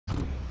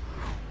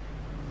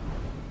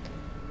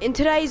In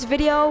today's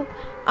video,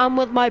 I'm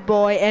with my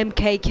boy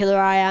MK Killer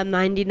I am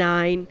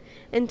 99,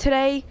 and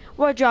today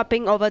we're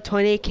dropping over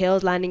 20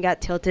 kills landing at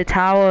Tilted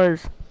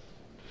Towers.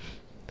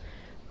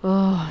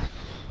 Oh.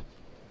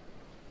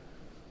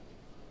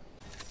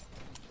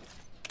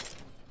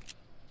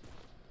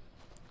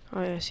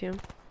 Oh yeah, I see him.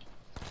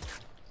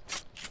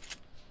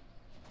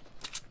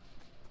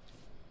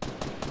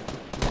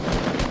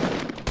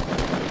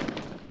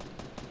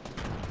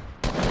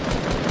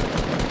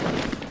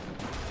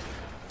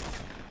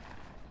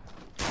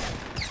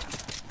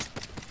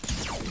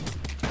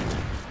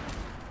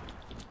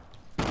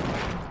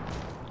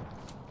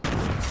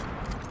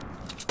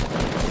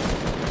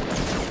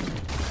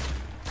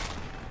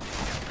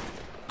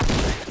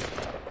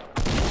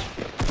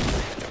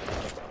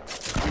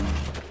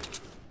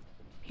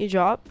 He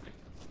dropped.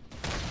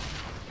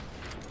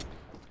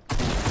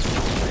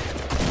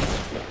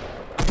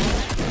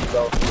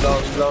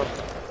 Low.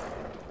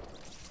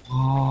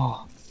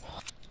 Oh.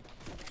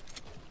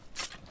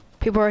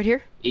 People right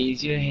here.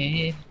 Ease your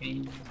head,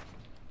 man.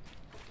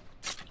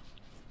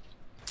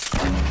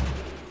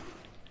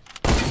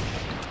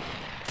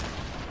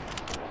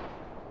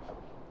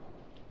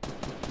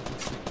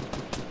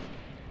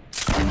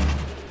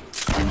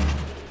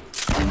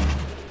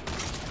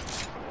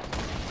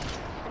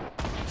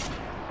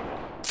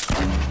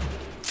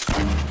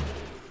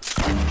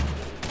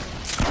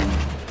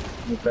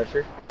 No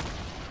pressure.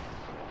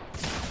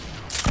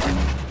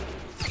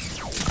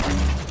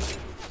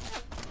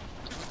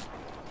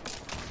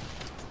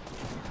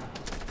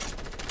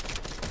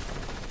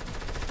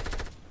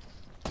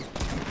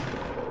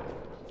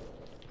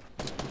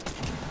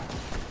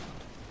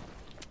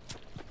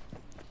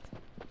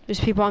 There's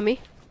people on me.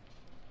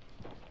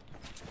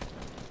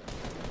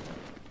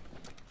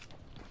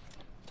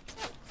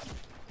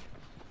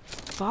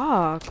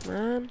 Fuck,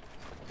 man.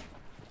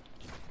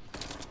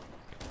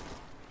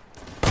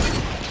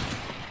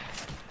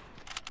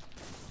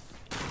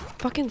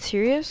 Fucking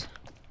serious?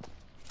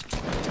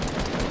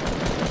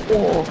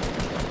 Oh.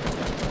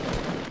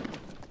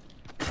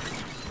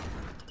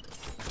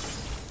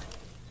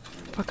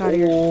 Fuck out of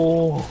here.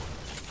 Oh.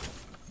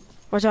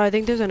 Watch out, I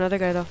think there's another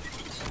guy though.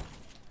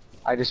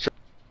 I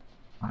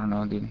don't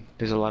know, dude.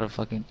 There's a lot of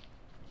fucking.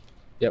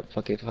 Yep.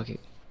 Fuck it.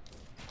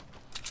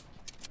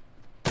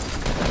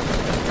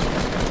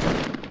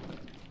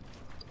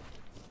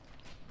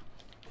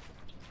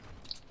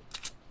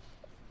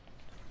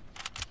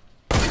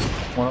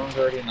 One of them's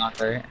already knocked,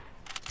 right?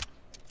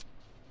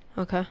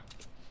 Okay.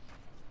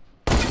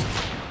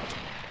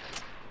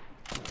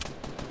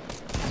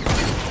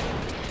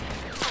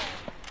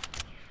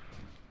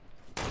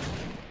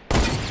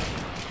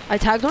 I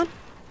tagged one.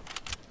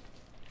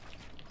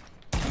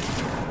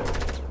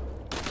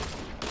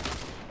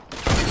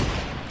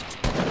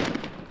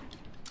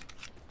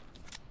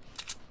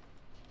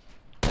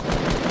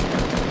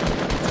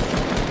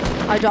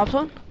 I dropped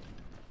one.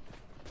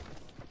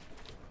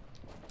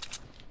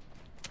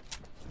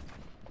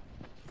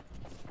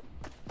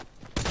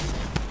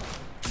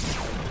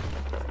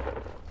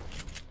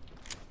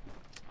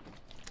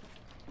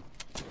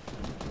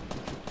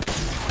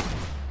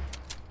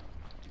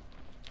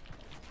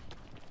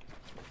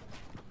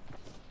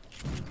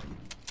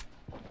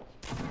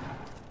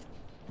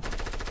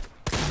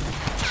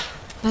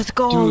 Let's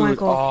go, Dude,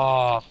 Michael.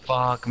 oh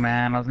fuck,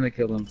 man. I was gonna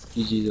kill him.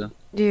 GG though.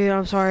 Dude,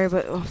 I'm sorry,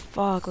 but oh,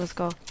 fuck, let's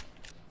go.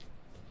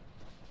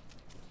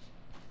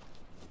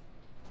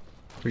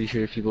 Pretty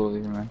sure if you go over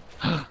here, man.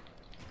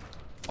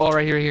 Oh,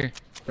 right here. In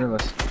front of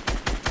us.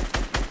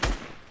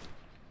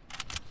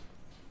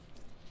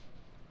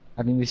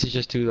 I think this is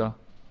just two though.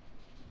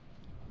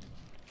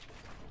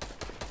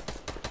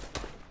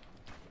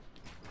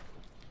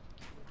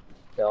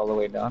 Okay, all the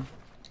way down.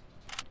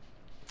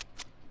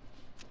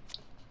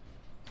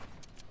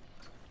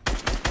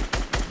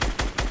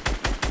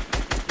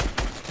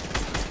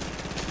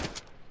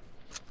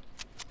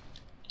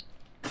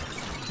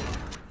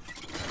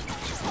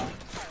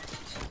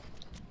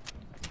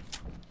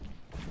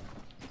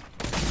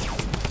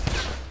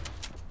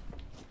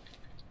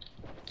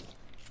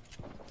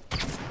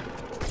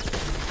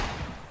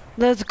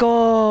 Let's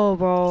go,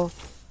 bro.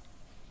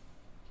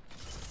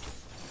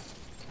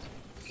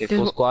 Okay,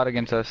 full squad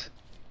against us.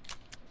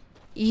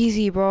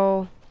 Easy,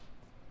 bro.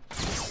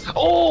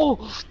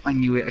 Oh! I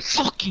knew it. I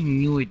fucking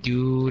knew it,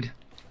 dude.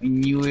 I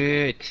knew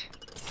it.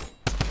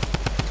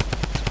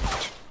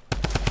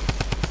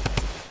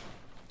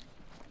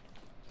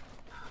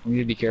 We need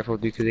to be careful,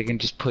 dude, because they can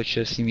just push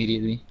us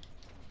immediately.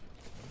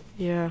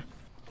 Yeah.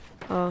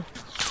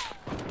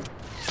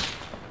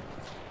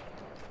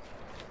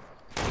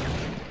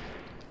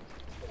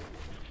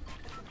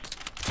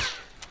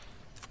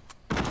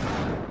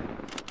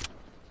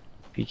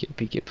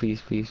 Peek it,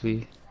 please.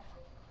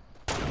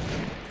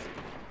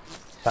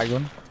 Tag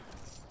one.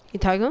 You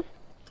tag him?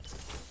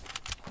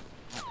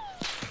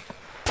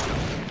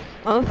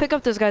 I'm gonna pick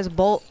up this guy's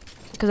bolt,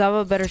 because I have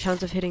a better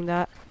chance of hitting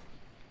that.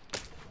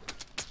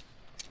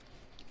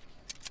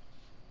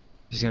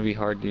 This is gonna be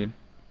hard, dude.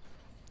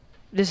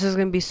 This is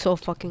gonna be so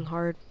fucking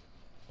hard.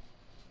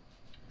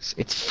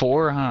 It's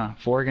 4, huh?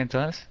 4 against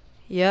us?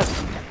 Yep.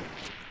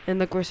 And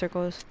look where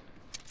circle is.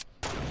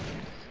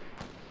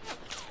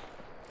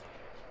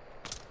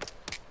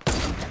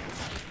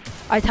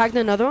 I tagged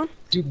another one.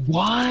 Dude,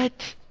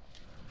 what?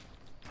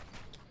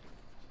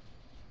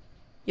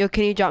 Yo,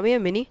 can you drop me a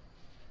mini?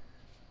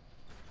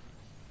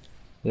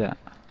 Yeah.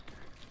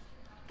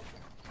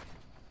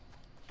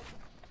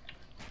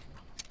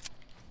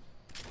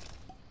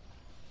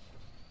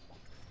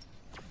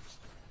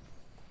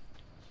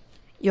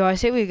 Yo, I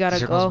say we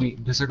gotta go.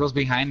 The circle's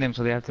behind them,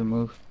 so they have to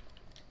move.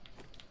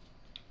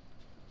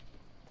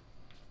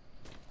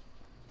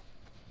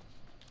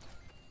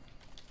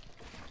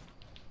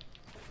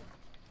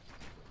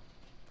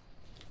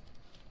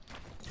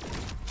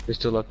 They're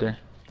still up there.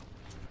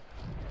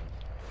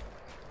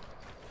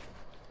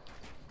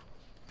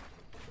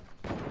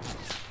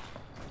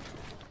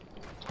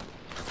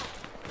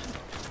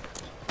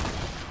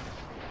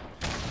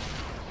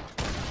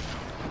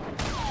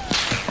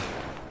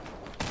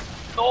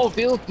 Oh,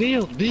 build!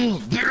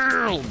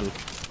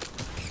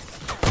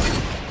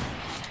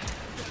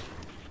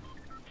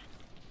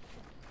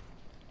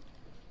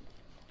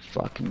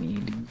 Fuck me,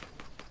 dude.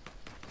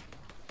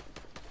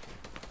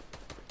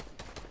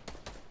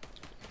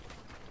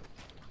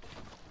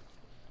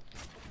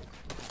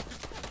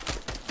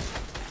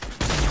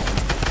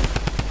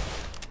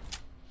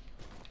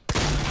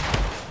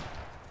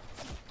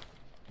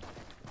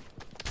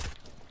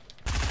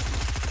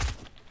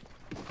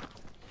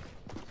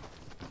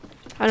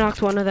 I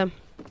knocked one of them.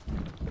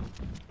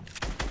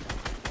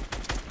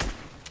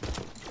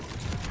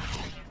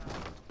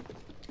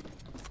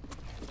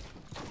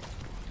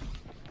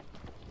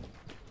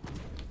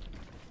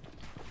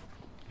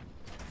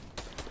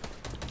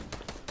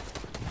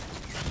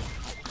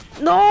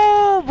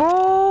 No,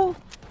 bro.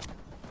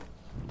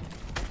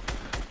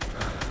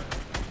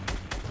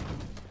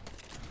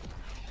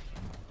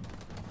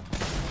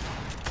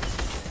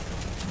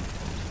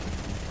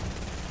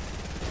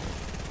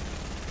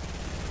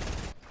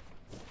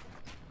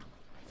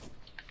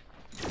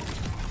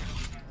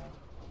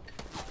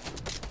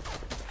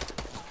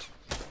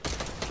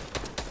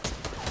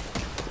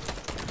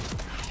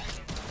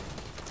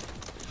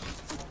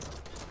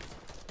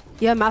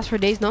 Yeah, mask for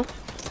days, no?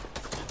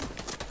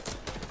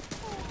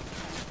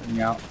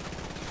 Yeah.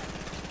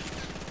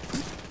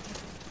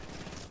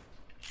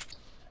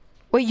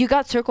 Wait, you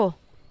got circle.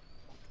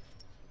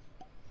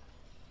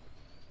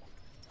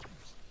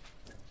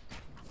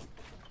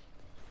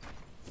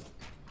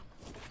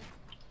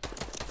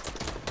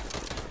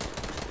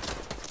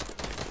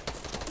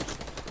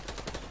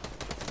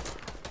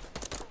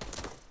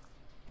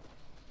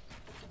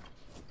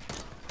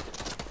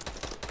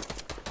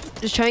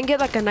 Just try and get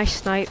like a nice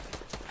snipe.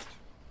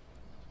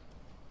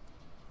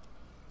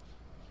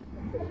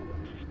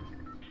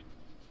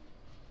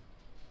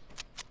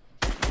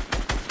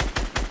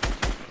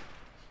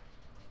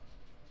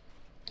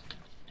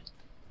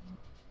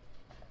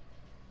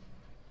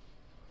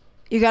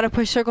 You gotta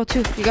push circle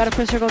 2. You gotta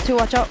push circle 2.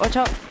 Watch out, watch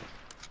out.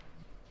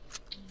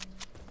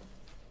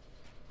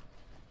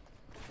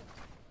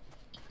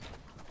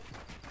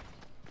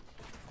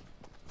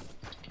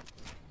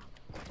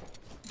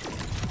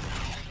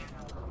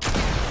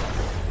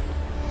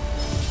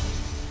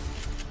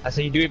 That's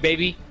how you do it,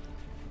 baby.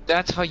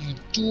 That's how you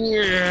do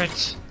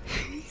it.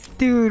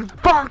 Dude,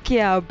 fuck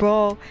yeah,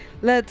 bro.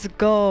 Let's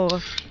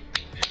go.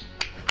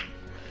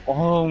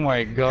 Oh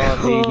my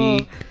god,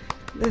 baby.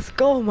 Let's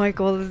go,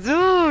 Michael. Let's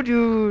do,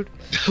 dude.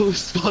 That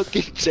was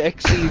fucking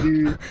sexy,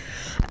 dude.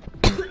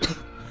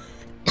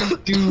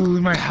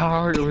 Dude, my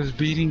heart was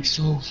beating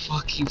so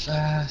fucking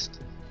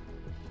fast.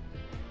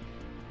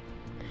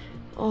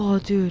 Oh,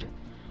 dude.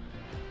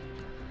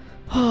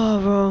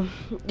 Oh, bro.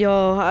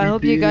 Yo, I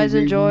hope you guys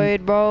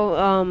enjoyed,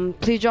 bro.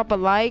 Please drop a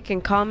like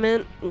and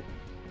comment.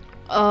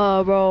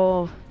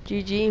 Bro.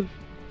 GG.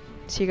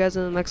 See you guys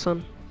in the next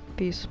one.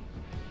 Peace.